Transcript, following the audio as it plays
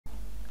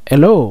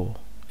Hello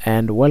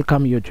and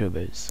welcome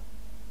YouTubers.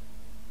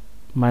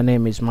 My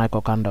name is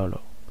Michael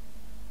Candolo.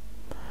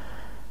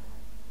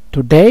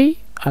 Today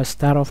I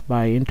start off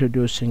by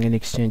introducing an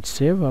Exchange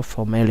server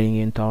for mailing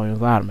into our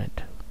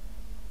environment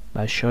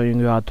by showing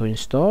you how to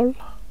install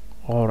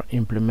or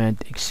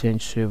implement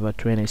Exchange Server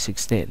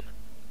 2016.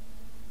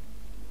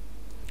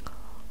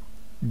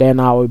 Then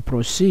I will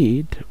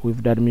proceed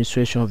with the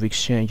administration of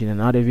Exchange in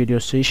another video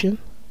session,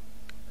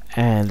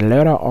 and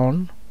later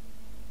on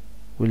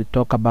we'll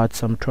talk about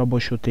some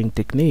troubleshooting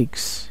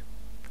techniques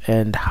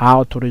and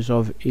how to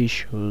resolve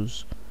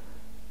issues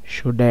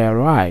should they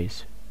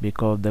arise,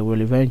 because they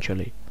will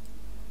eventually.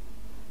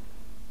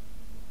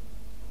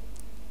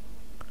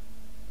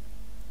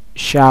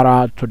 Shout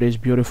out to these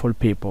beautiful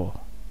people,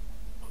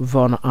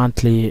 Von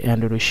Antley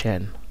and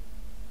Rushen.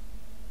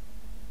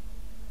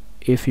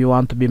 If you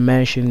want to be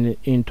mentioned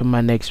into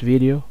my next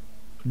video,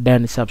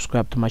 then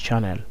subscribe to my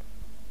channel.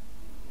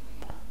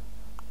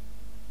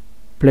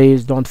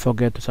 Please don't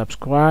forget to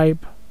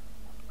subscribe,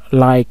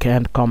 like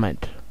and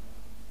comment.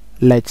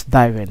 Let's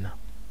dive in.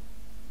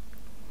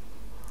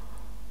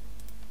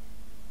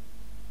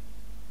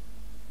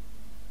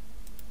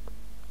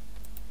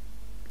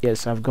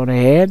 Yes, I've gone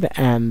ahead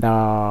and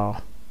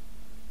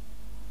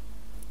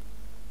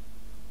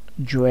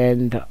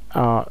joined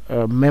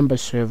a member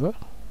server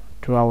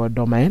to our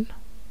domain,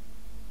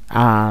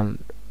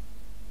 and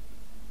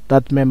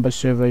that member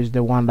server is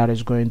the one that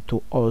is going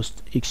to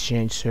host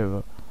Exchange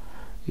server.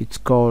 It's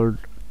called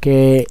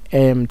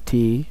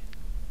KMTEXC.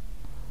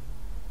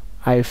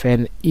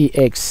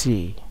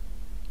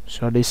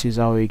 So this is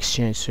our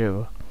Exchange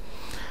server.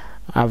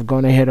 I've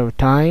gone ahead of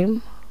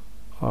time,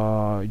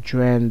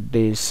 joined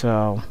this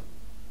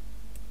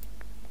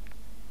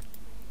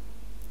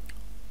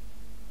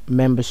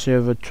member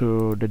server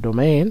to the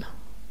domain,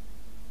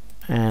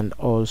 and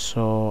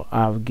also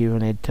I've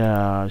given it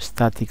a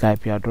static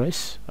IP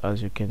address.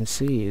 As you can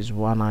see, is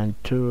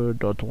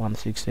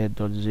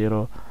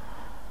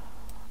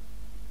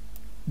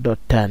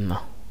 192.168.0.10.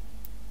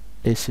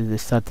 This is the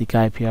static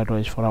IP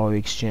address for our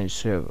Exchange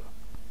server.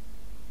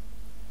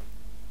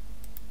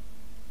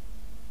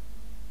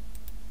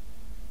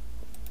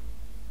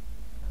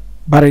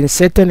 But in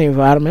certain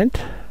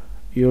environment,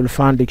 you'll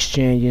find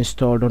Exchange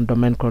installed on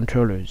domain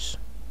controllers.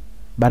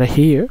 But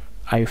here,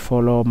 I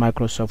follow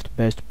Microsoft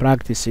best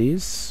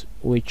practices,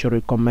 which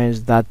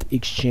recommends that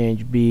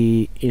Exchange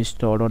be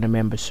installed on a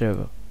member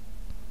server.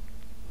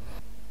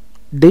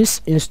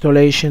 This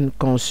installation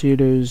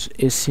considers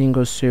a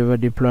single server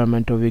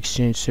deployment of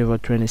Exchange Server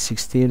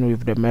 2016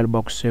 with the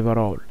mailbox server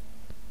role.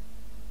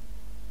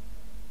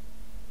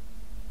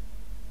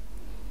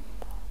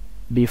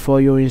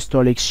 Before you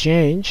install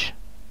Exchange,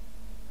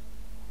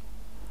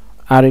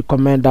 I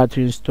recommend that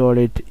you install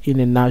it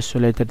in an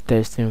isolated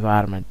test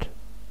environment.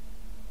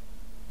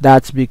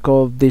 That's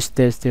because this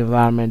test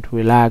environment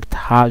will act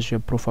as your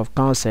proof of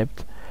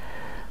concept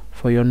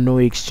for your new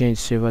Exchange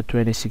Server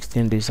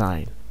 2016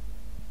 design.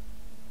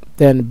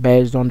 Then,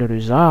 based on the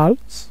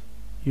results,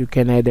 you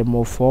can either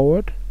move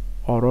forward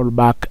or roll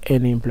back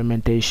any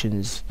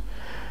implementations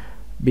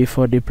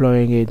before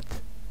deploying it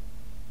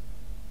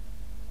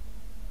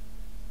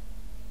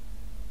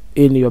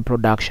in your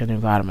production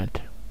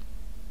environment.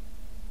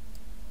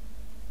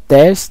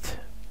 Test,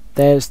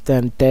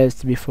 and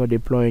test before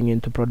deploying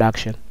into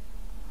production.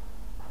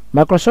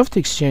 Microsoft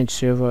Exchange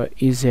Server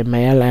is a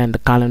mail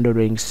and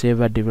calendaring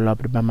server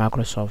developed by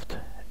Microsoft.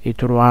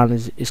 It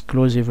runs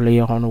exclusively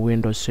on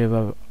Windows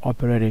Server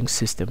operating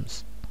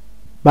systems.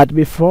 But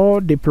before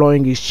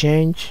deploying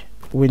Exchange,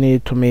 we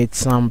need to meet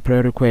some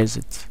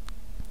prerequisites.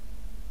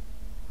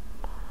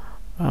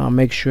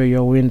 Make sure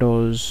your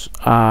Windows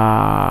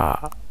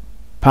are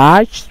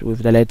patched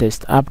with the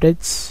latest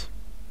updates,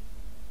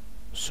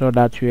 so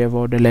that you have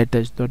all the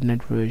latest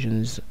 .NET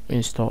versions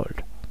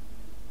installed.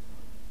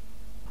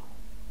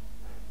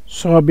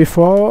 So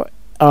before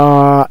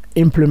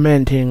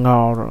implementing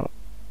or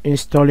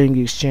installing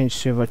Exchange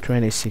Server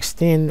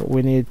 2016,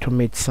 we need to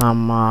meet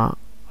some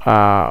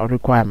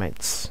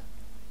requirements.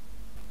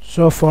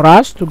 So for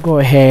us to go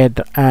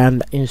ahead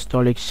and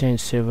install Exchange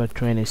Server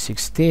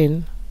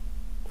 2016,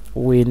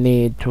 we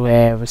need to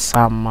have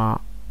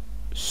some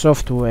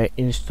software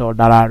installed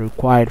that are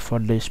required for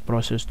this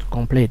process to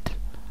complete.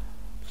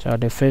 So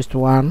the first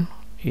one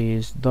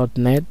is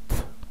 .NET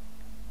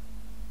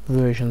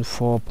version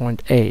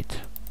 4.8.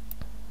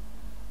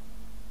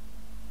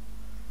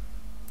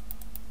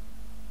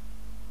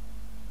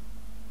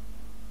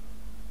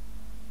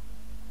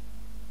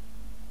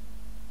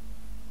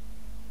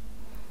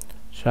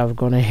 So I've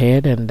gone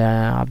ahead and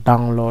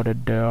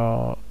downloaded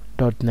the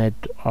 .NET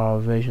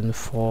version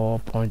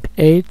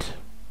 4.8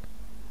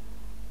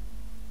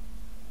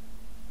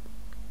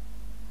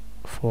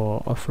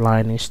 for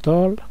offline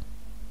install.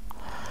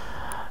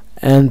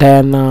 And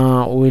then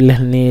we'll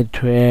need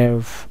to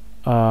have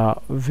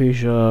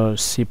Visual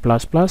C++ and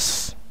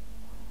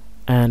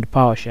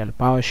PowerShell.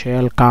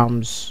 PowerShell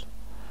comes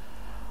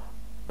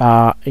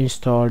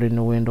installed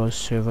in Windows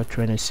Server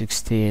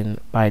 2016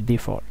 by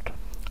default.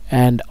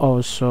 and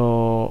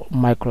also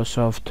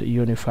Microsoft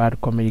Unified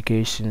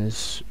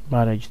Communications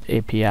Managed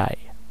API.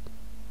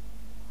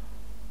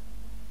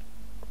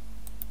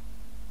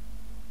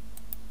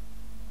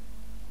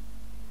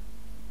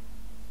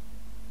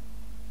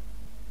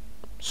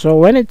 So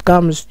when it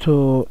comes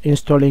to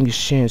installing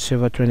Exchange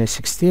Server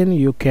 2016,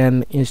 you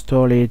can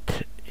install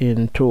it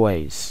in two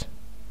ways.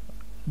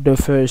 The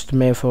first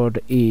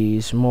method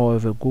is more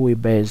of a GUI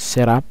based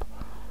setup,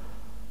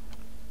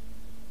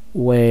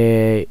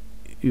 where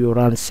you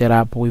run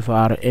setup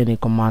without any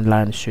command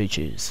line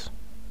switches.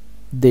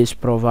 This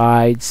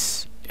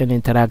provides an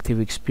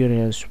interactive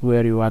experience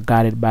where you are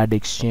guided by the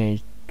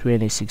Exchange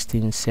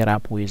 2016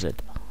 setup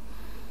wizard.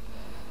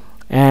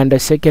 And the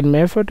second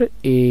method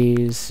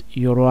is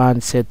you run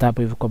setup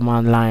with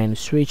command line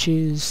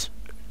switches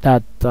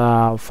that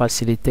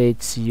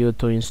facilitates you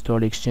to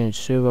install Exchange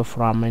Server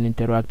from an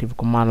interactive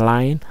command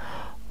line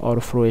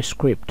or through a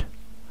script.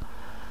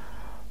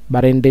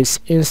 But in this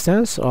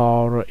instance,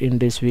 or in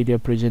this video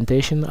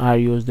presentation, I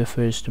use the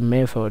first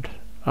method,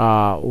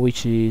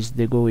 which is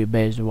the GUI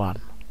based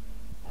one.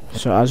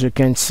 So as you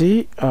can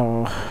see,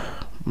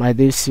 my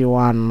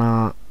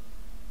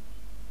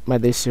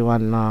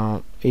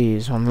DC1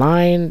 is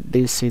online,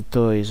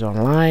 DC2 is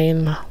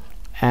online,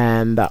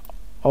 and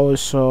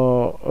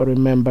also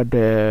remember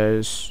the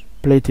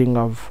splitting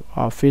of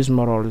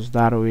FISMA roles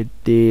that we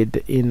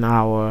did in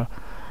our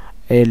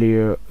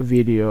earlier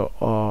video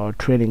or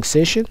training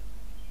session.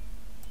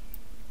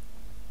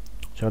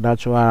 So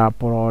that's why I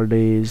put all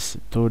these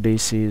two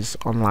DCs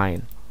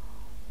online.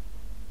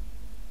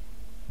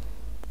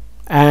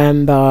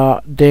 And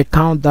the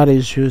account that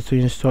is used to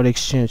install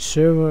Exchange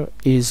Server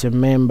is a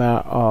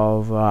member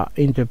of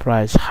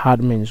Enterprise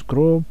Admins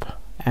Group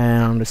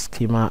and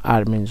Schema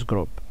Admins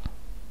Group.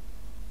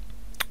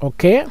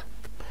 Okay,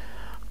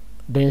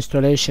 the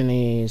installation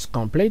is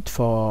complete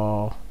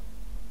for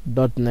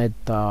 .NET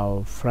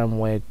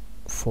Framework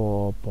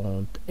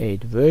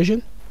 4.8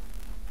 version.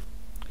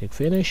 Click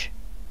Finish.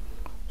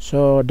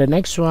 So the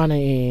next one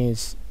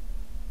is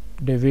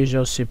the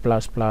Visual C++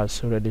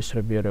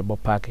 redistributable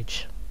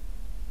package.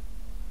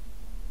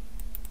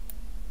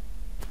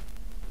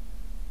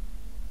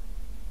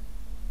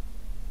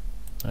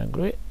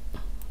 Agree,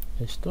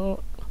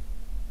 install.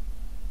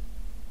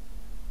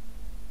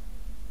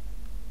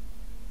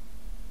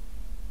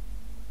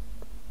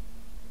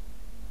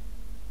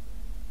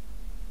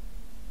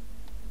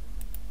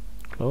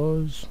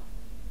 Close.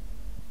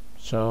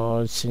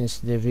 So since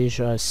the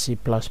Visual C++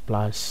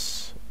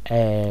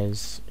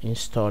 has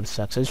installed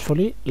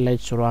successfully,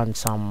 let's run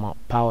some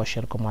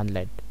PowerShell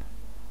commandlet.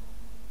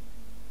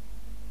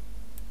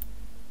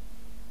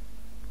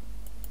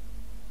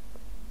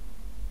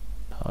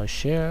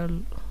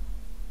 PowerShell,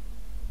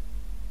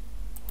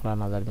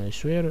 run as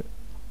administrator.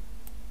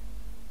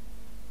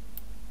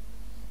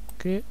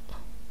 Okay,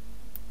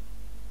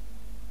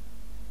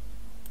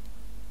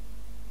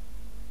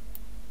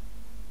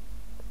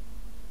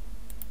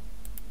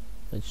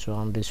 let's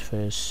run this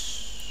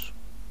first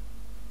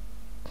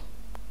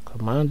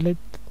commandlet.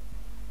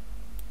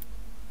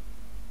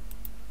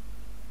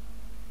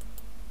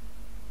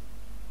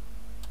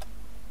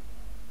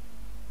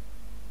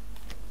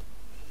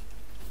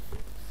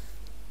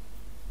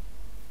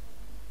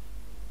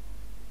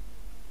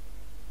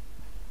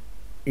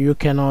 You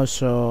can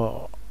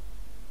also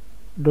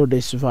do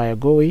this via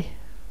GUI,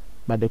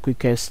 but the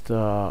quickest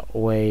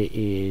way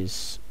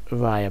is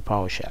via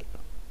PowerShell.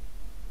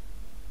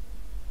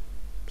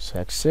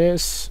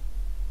 Success,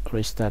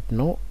 restart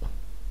no,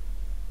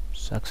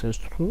 success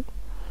true.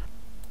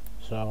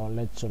 So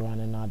let's run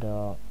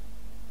another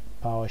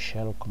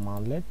PowerShell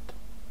commandlet.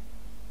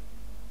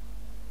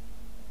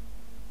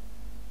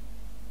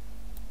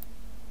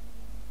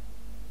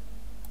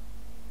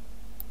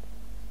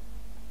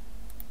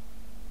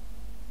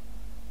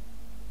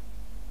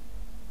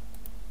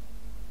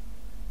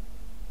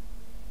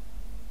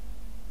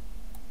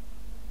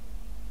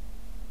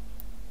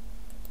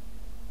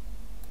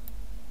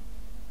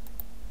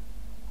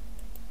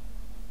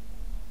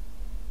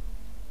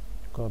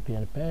 Copy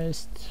and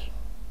paste.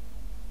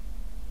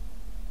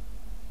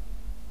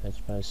 Let's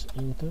press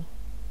enter.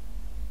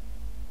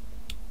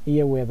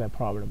 Here we have a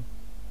problem.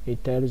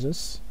 It tells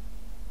us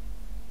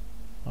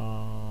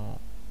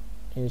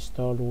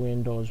installed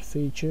Windows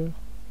feature,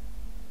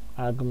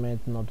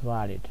 argument not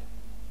valid.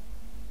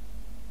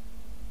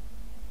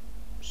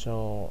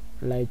 So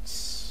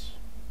let's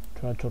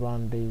try to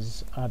run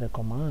these other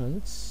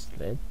commands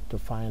to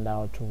find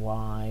out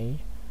why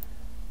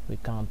we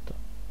can't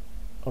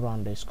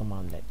run this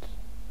commandlet.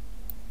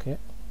 Okay,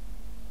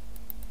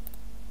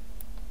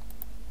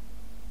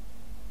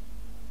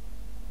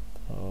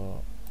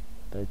 so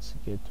let's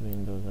get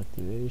Windows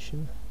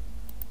activation.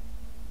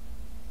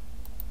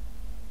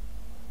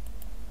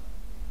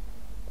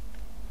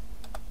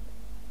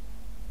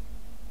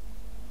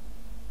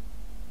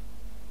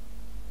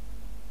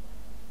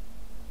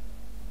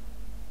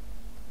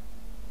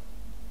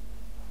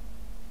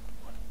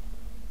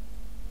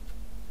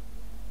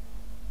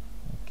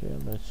 Okay,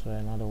 let's try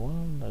another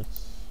one.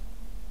 Let's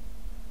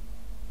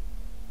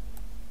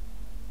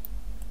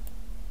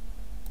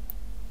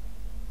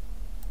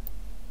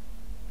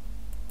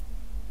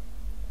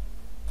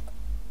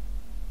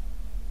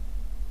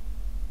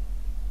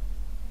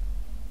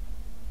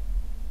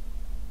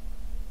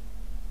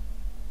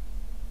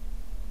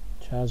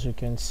So as you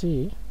can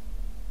see,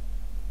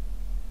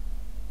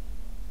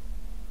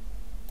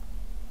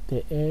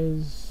 there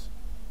is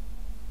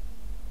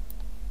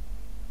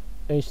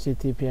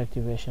HTTP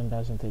activation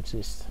doesn't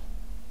exist.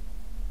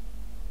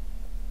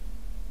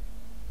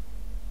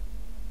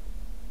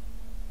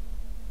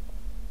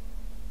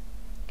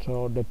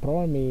 So the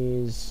problem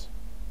is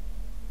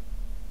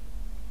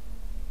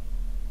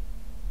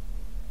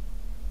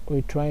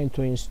we're trying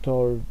to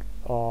install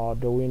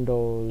the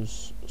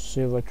Windows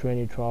Server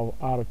 2012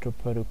 RTP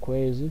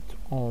prerequisite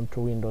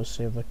onto Windows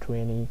Server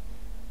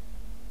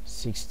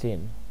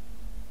 2016.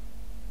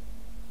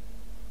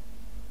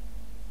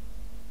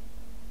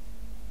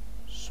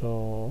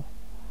 So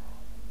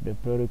the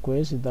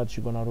prerequisite that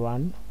you're gonna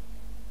run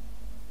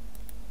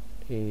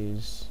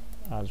is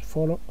as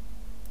follow.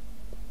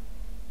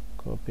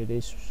 Copy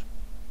this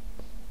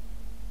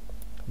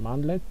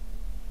commandlet,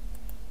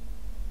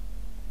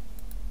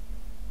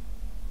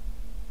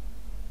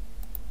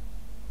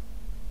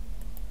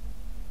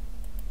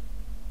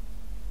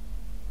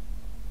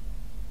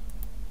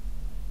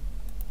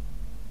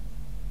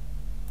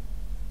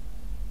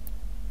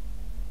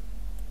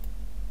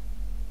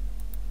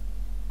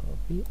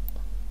 copy,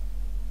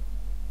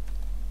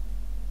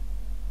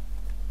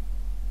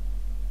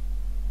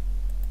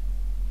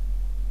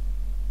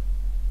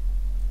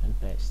 and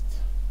paste.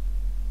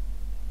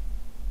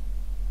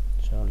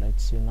 So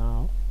let's see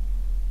now.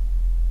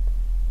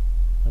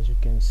 As you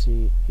can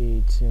see,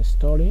 it's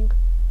installing.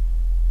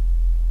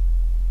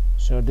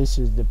 So this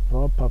is the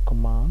proper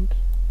command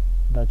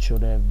that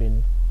should have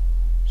been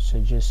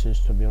suggested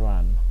to be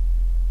run.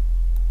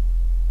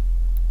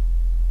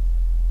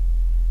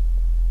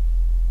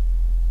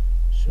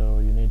 So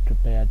you need to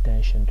pay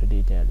attention to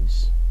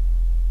details.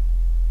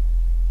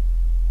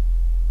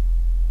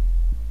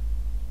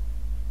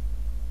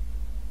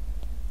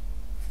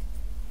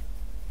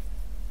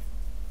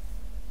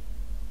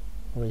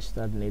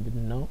 Restart needed,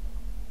 no.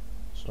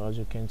 So as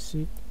you can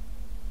see,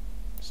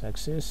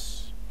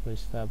 success.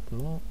 Restart,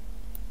 no.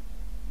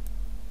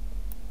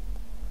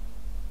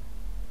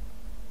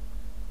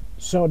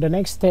 So the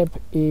next step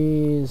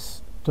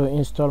is to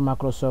install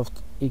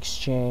Microsoft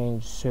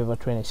Exchange Server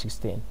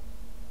 2016.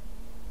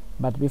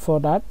 But before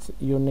that,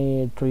 you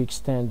need to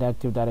extend the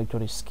Active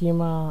Directory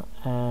schema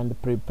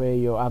and prepare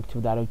your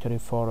Active Directory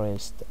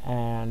forest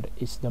and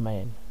its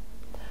domain.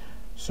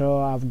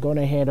 So I've gone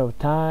ahead of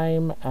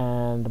time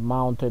and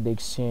mounted the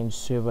Exchange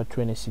Server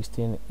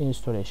 2016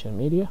 installation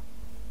media.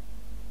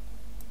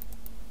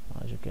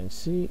 As you can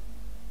see,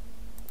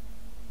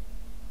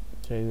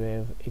 so you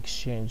have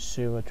Exchange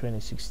Server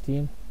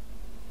 2016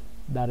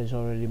 that is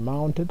already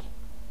mounted.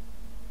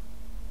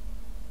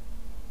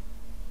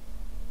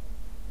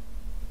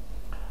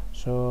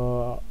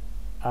 So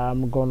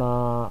I'm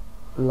gonna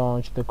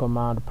launch the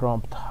command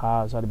prompt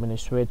as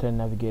administrator and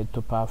navigate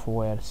to path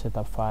where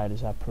setup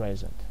files are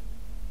present.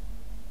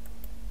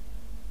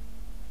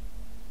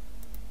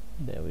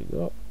 There we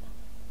go.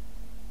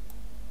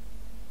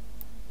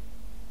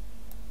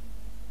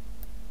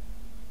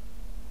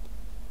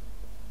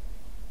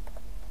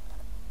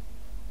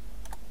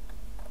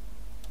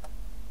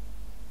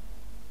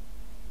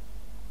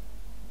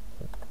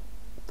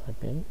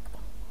 Type in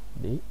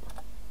D.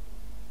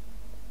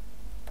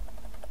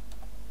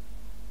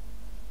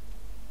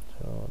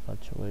 So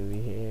that's where we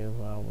have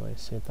our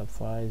setup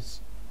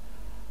files.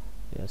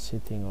 They are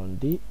sitting on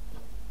D.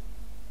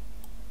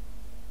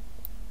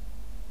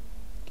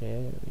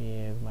 Okay, we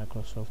have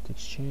Microsoft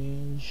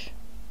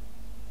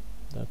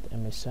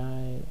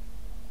Exchange.msi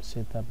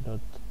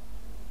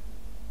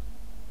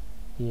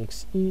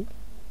setup.exe.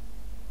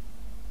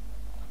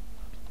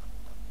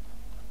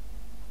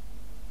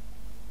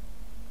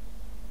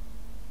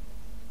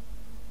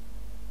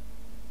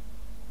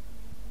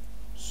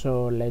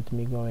 So let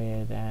me go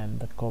ahead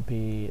and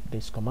copy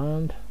this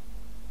command.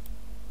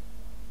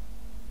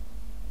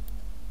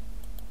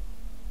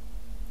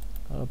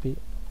 Copy.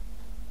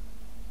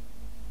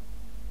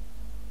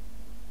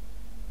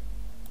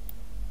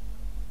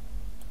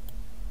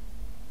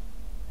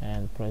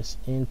 And press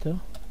enter.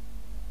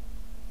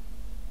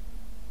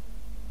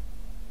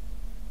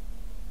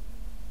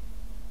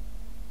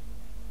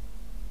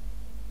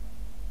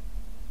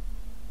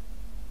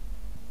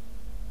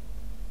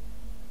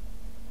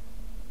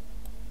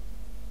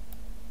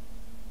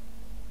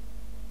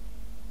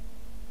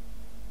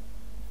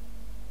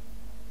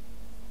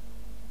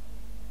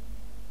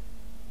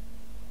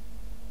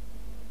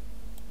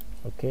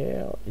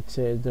 Okay, it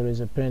says there is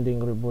a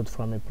pending reboot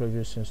from a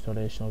previous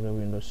installation of the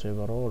Windows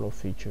Server role or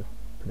feature.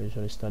 Please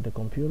restart the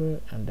computer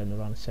and then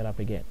run setup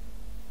again.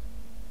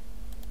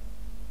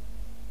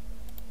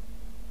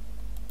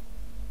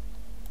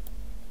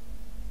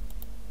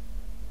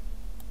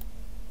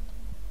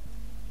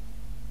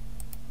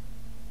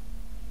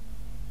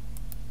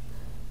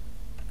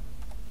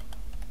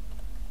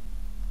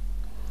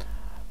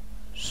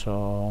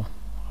 So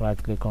right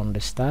click on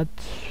the start,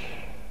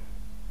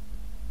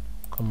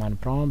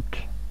 command prompt,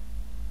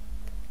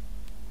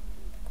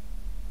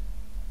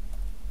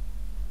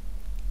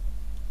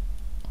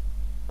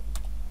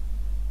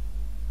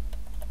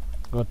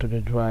 go to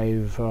the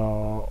drive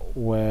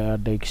where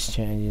the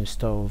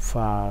ExchangeInstall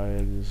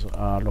files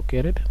are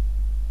located.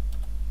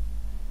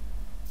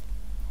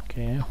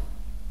 Okay,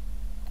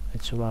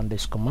 let's run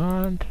this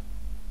command.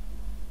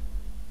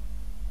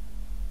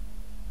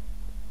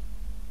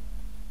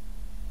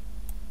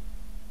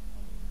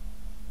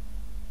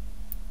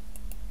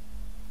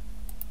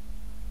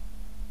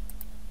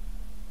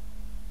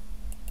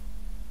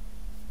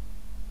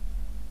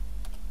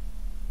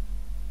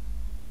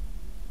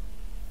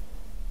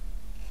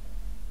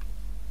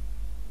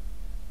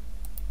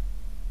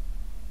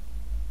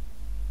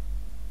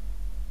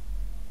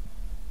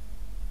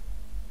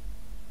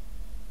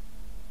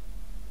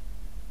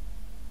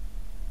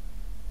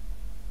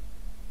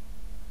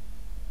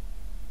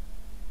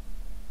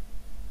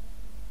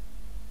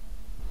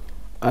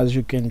 As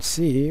you can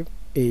see,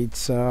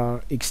 it's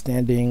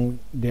extending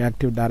the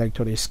Active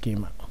Directory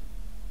schema.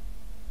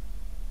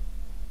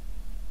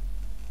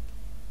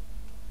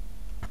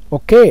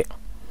 Okay,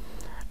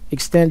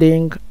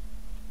 extending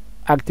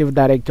Active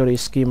Directory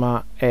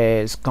schema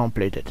is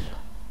completed.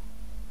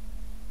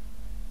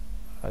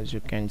 As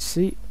you can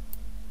see,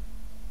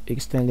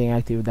 extending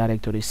Active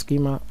Directory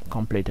schema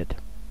completed.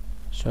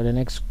 So the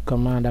next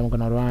command I'm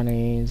gonna run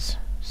is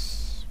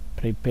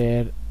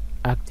prepare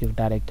Active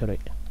Directory.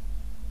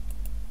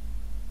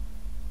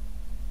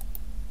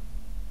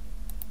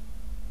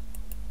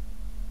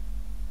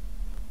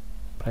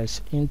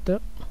 Press enter.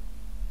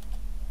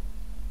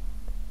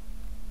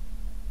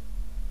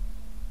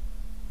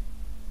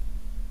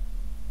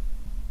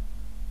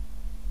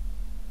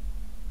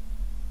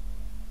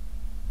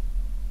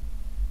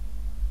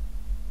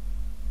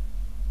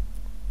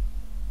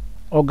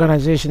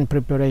 Organization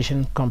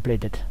preparation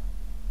completed.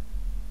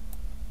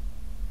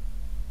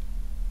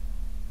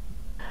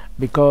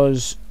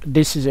 Because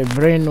this is a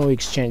brand new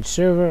Exchange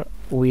server,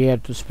 we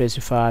have to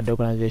specify the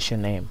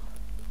organization name,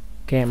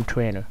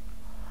 KMTrainer.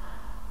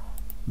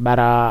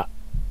 But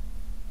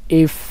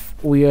if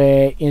we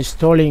are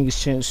installing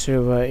Exchange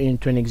server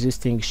into an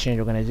existing Exchange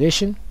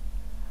organization,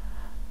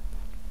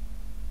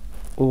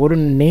 we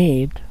wouldn't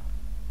need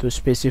to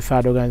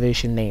specify the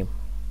organization name.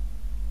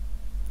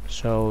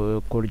 So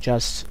we could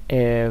just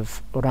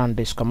have run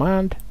this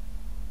command,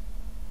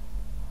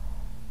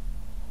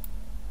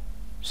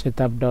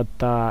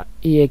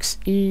 setup.exe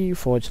 /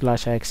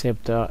 I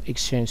accept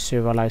Exchange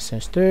server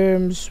license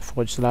terms /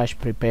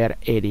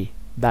 PrepareAD.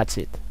 That's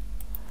it.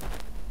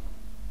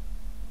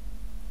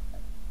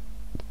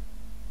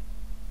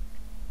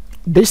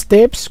 These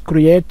steps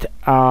create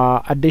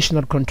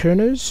additional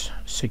containers,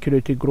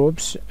 security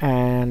groups,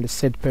 and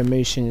set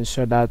permissions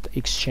so that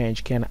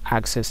Exchange can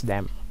access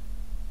them.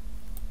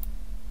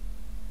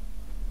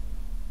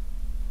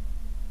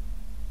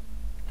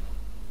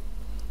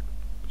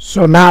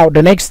 So now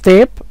the next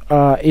step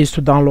is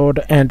to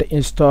download and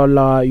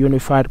install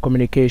Unified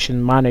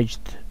Communication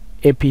Managed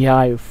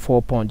API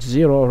 4.0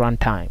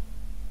 runtime.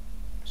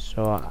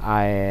 So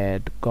I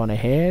had gone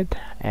ahead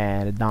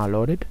and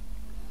downloaded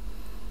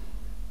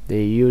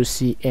the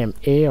UCMA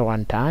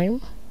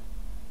runtime.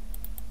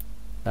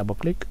 Double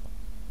click.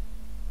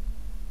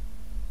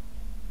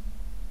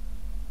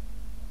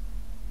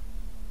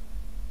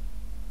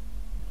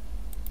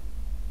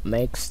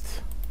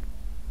 Next.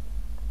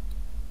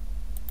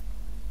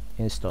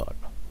 Install.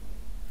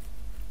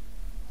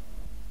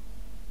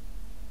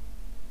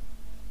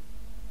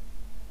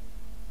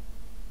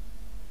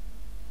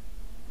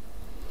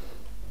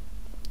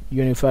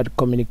 Unified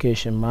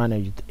Communication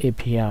Managed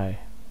API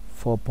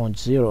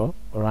 4.0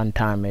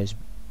 runtime has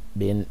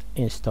been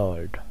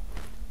installed.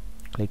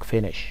 Click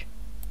finish.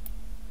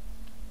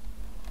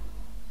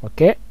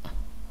 Okay,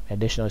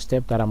 additional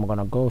step that I'm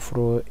gonna go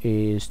through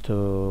is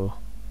to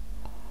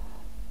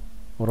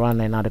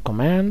run another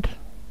command.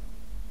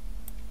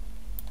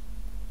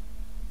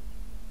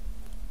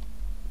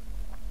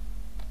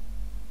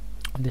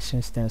 In this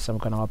instance, I'm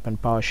gonna open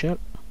PowerShell.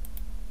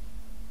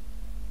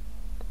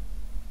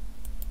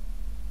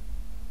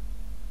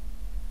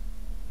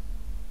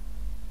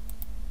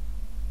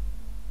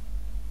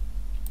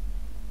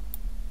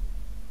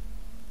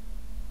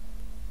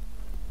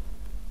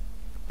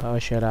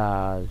 PowerShell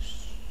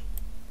as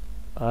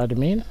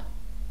admin,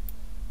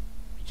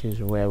 which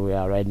is where we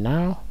are right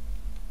now.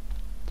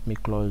 Let me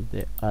close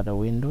the other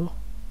window.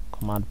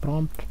 Command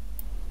prompt.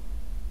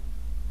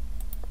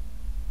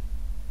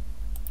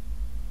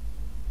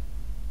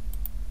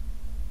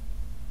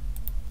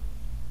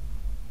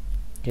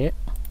 Okay.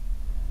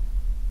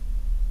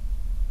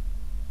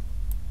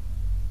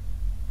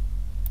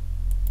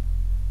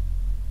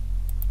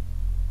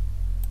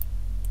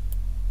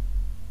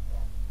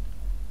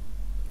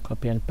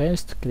 Copy and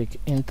paste,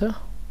 click enter.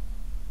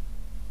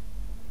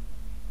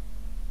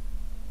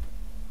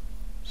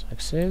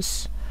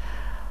 Success.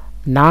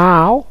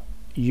 Now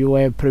you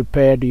have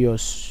prepared your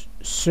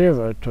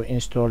server to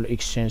install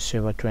Exchange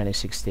Server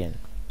 2016.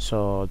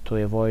 So to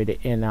avoid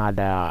any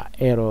other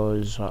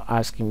errors or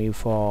asking me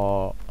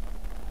for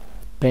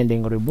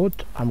pending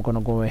reboot, I'm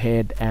gonna go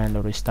ahead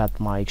and restart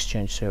my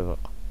Exchange server.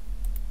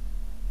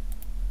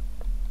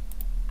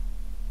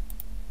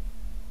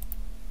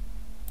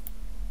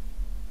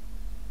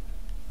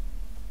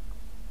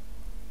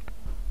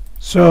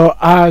 So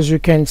as you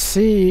can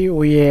see,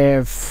 we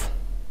have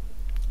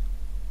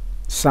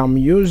some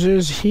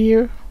users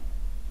here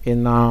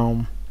in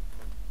our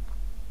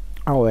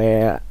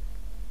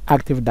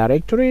Active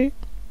Directory,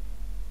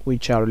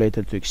 which are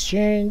related to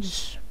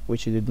Exchange,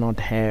 which we did not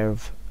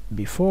have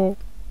before.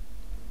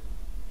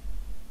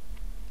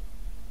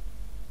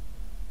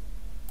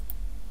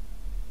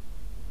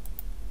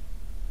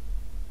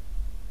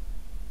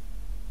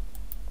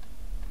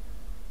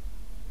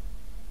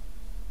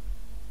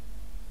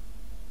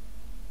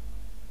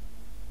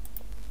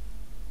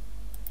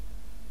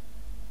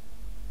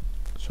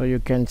 So you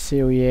can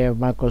see we have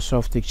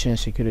Microsoft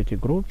Exchange security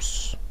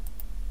groups.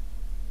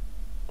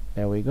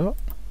 There we go.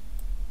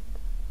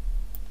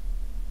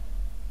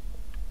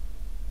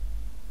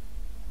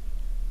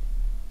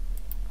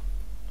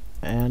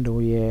 And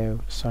we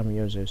have some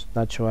users.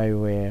 That's why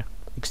we're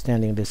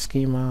extending the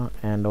schema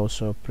and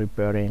also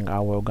preparing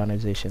our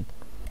organization.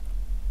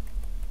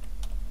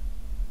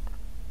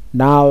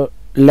 Now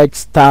let's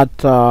start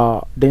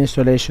the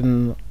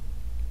installation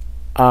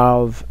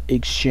of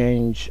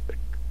Exchange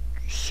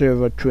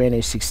Server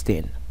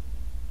 2016.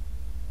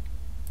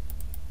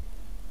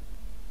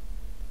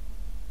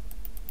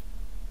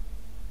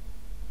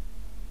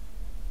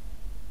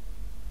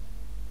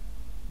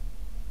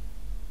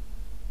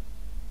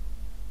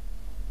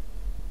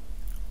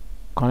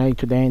 Connect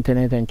to the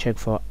internet and check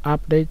for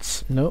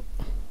updates. No,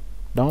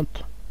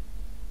 don't.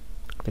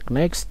 Click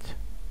next.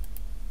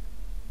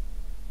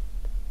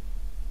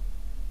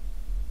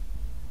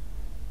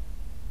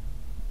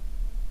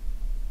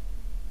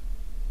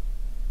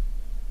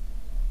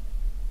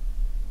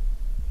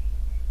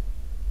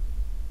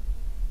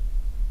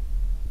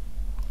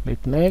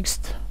 Click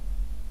next.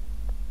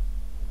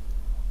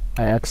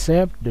 I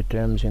accept the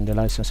terms in the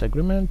license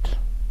agreement.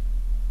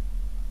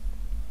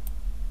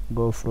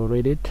 Go through,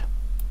 read it.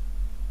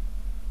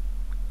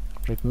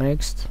 Click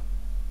next.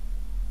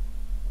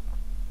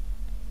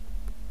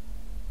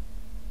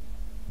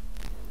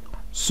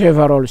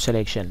 Server role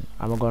selection.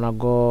 I'm gonna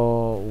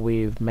go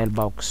with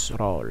mailbox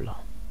role.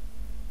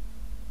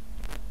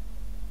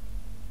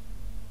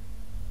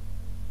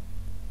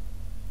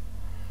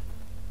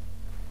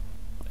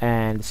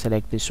 And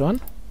select this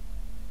one.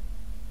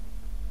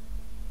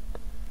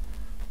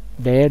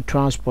 The air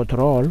transport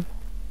role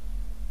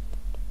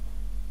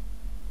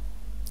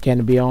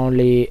can be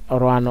only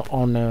run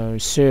on a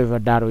server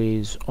that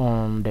is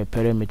on the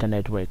perimeter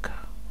network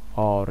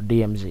or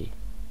DMZ.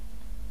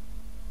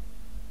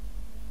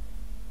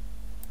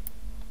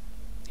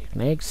 Click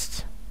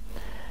next.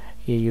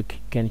 Here you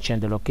can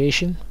change the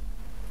location,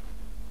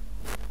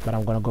 but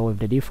I'm gonna go with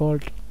the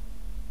default.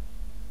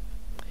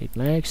 Click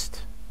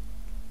next.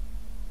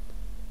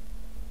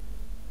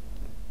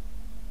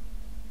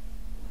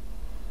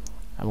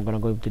 I'm gonna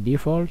go with the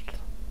default.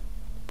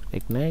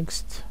 Click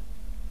next.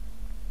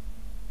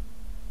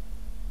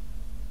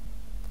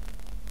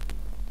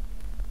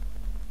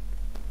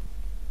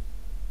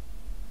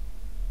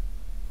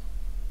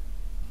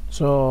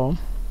 So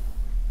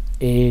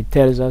it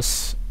tells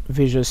us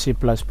Visual C++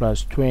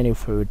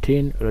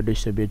 2013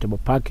 redistributable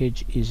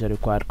package is a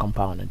required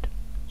component.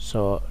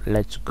 So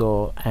let's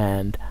go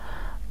and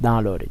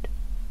download it.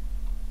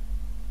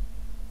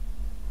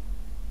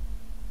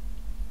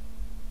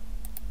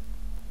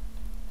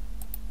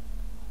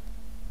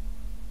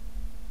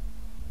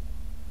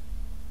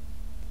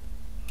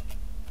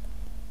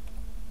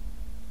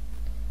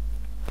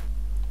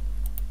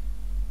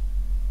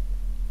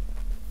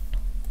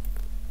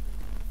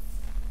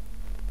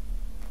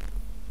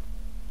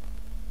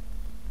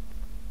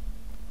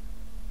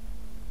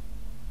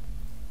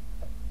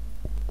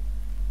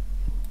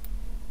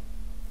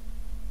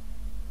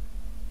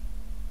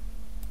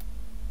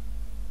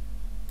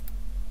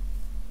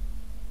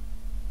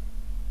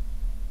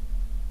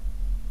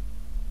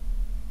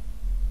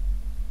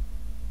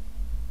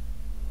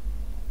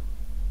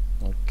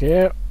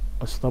 Okay,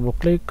 let's double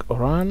click,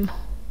 run,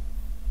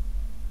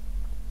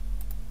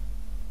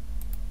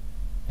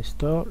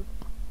 install,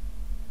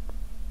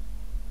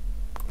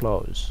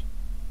 close.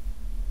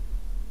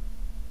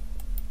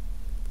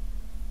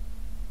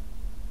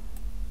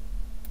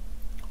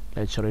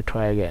 Let's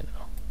retry again.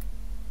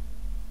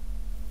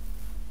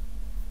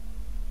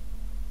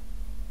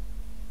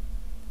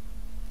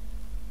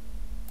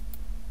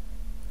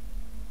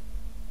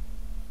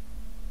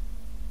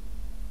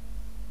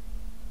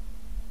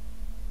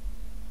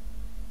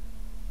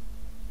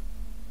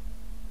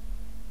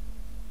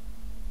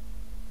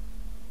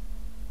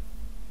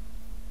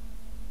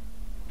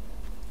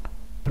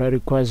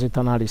 Prerequisite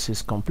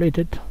analysis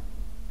completed.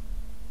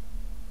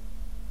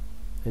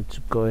 Let's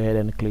go ahead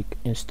and click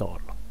install.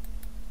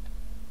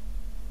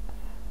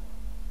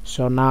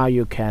 So now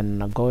you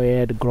can go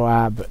ahead,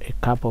 grab a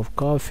cup of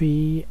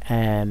coffee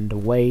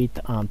and wait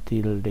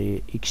until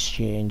the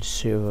Exchange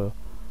server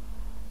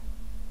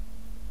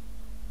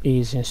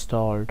is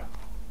installed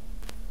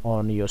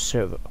on your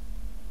server.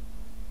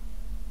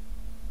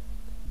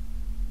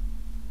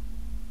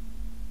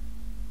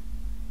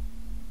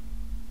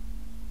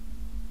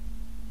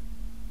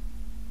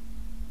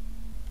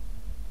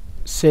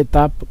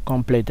 Setup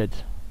completed.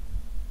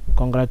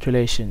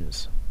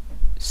 Congratulations,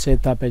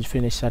 setup has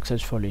finished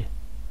successfully.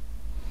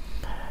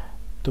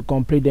 To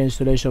complete the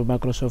installation of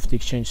Microsoft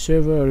Exchange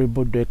Server,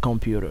 reboot the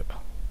computer.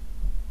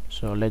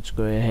 So let's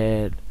go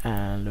ahead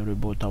and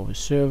reboot our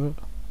server.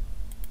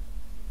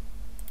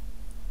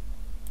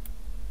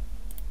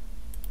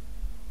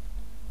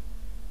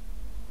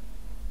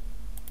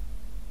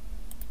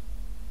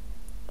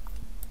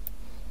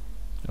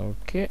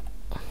 Okay.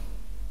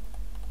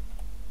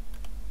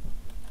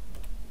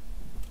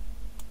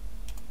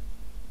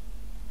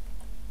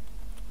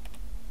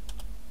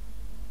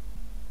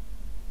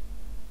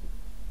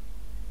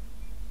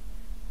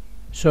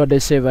 So the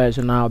server has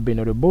now been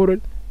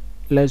rebooted.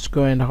 Let's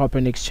go and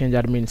open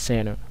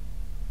ExchangeAdminCenter.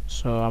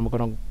 So I'm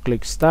gonna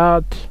click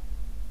Start,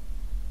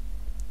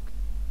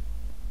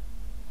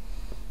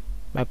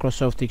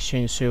 Microsoft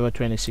Exchange Server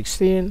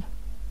 2016,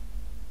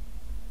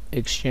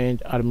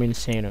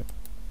 ExchangeAdminCenter.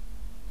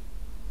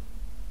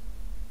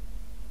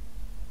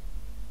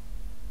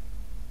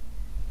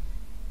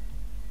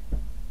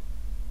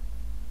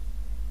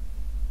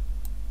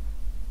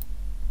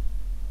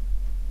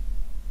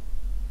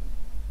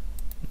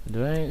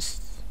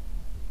 Advanced.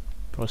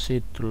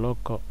 Proceed to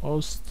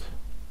localhost.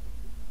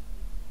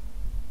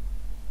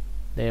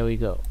 There we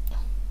go.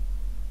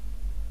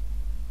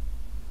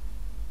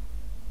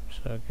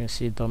 So you can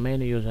see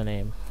domain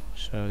username.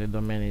 So the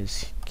domain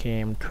is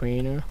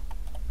KMTrainer.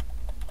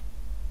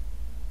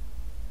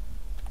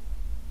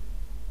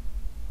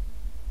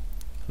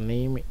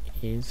 Name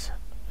is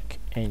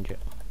Angel.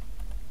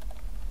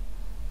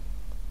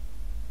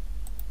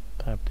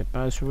 Type the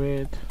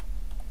password.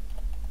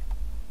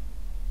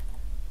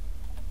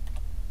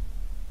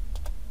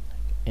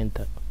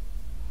 Enter.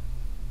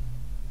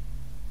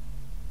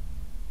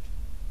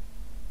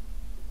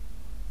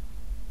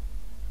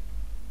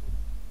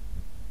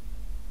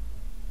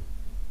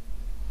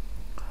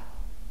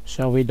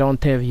 So we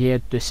don't have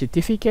yet the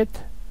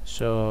certificate,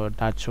 so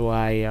that's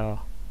why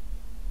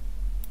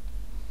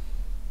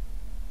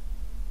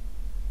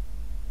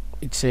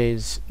it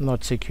says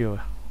not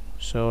secure.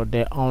 So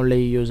the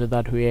only user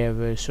that we have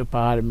is super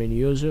admin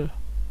user,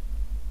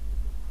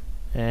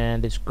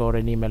 and it's got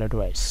an email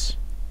address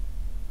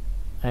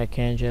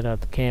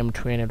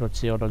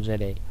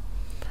ExchangeAdminCenter.KMTrainer.co.za.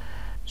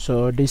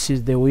 So this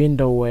is the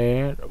window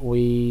where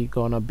we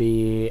gonna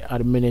be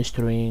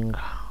administering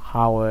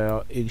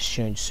our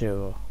Exchange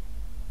server.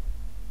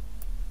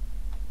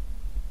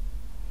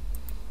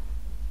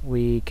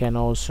 We can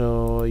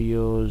also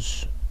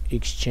use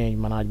Exchange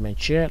Management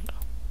Shell.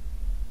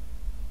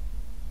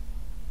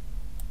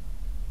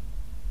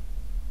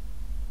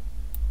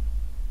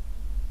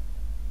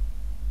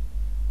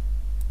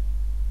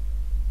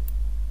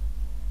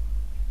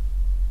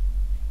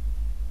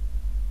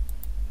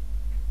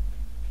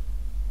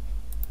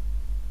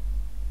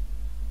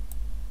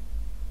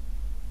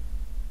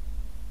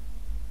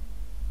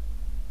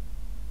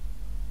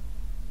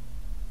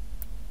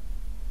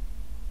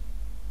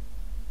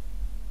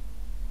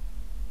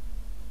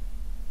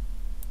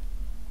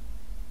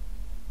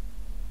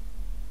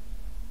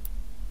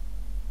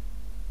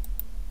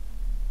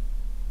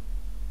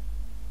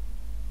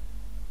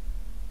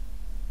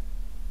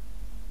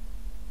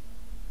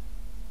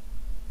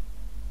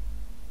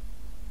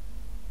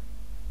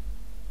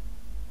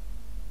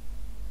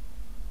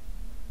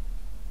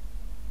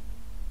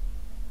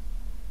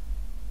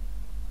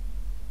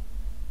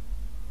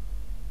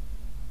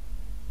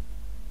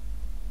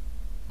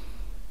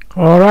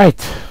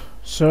 Alright,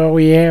 so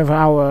we have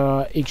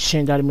our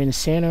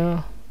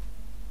ExchangeAdminCenter.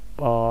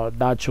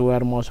 That's where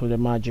most of the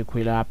magic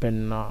will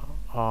happen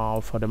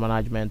for the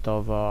management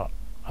of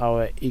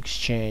our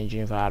Exchange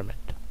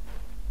environment.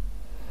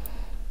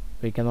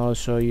 We can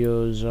also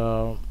use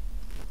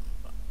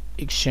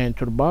Exchange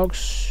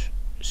Toolbox.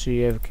 So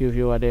you have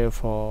QViewer there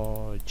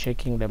for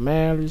checking the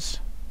mails.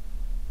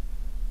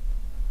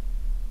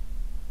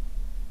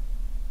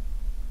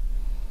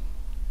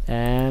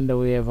 And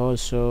we have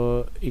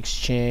also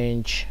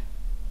Exchange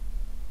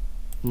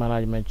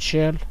Management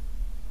Shell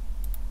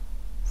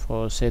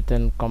for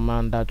certain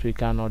command that we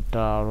cannot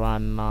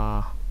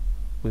run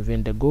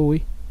within the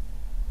GUI.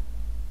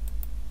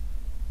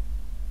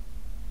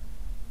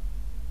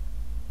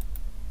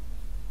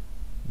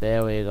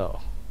 There we go.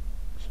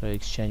 So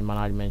Exchange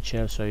Management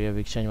Shell. So you have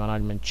Exchange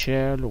Management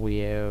Shell. We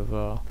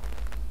have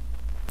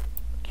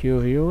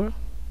QViewer.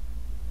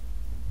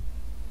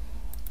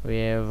 We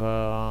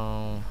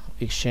have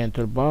Exchange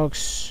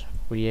Toolbox.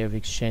 We have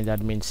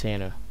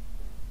ExchangeAdminCenter.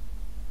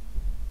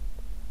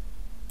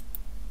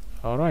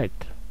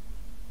 Alright.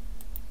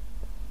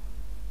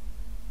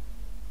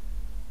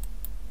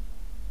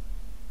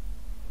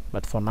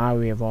 But for now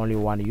we have only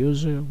one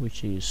user,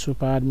 which is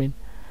super admin.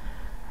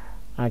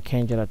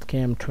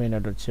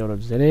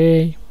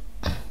 KMTrainer.co.za,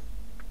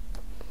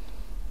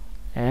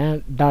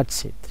 and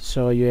that's it.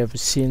 So you have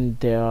seen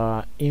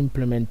the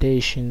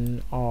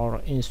implementation or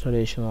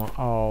installation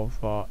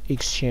of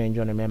Exchange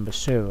on a member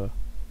server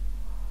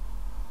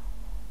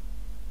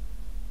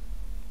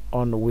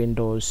on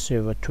Windows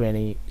Server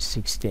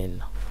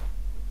 2016.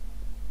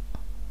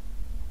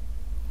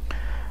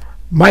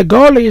 My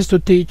goal is to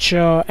teach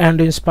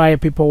and inspire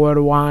people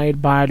worldwide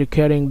by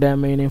educating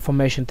them in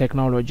information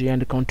technology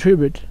and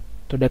contribute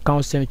to the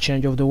constant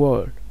change of the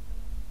world.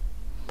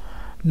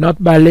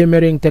 Not by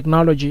limiting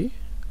technology,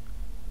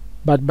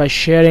 but by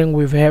sharing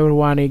with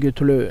everyone eager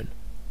to learn,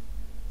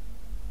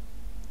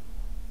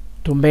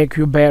 to make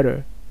you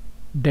better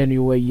than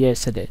you were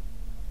yesterday.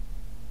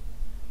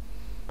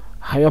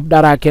 I hope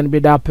that I can be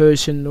that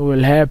person who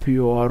will help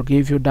you or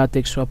give you that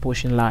extra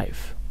push in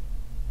life.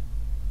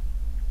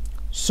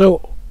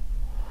 So,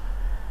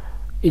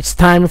 it's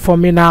time for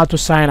me now to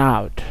sign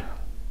out.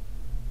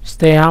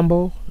 Stay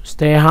humble,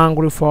 stay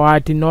hungry for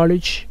IT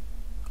knowledge.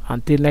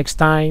 Until next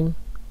time,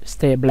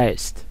 stay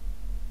blessed.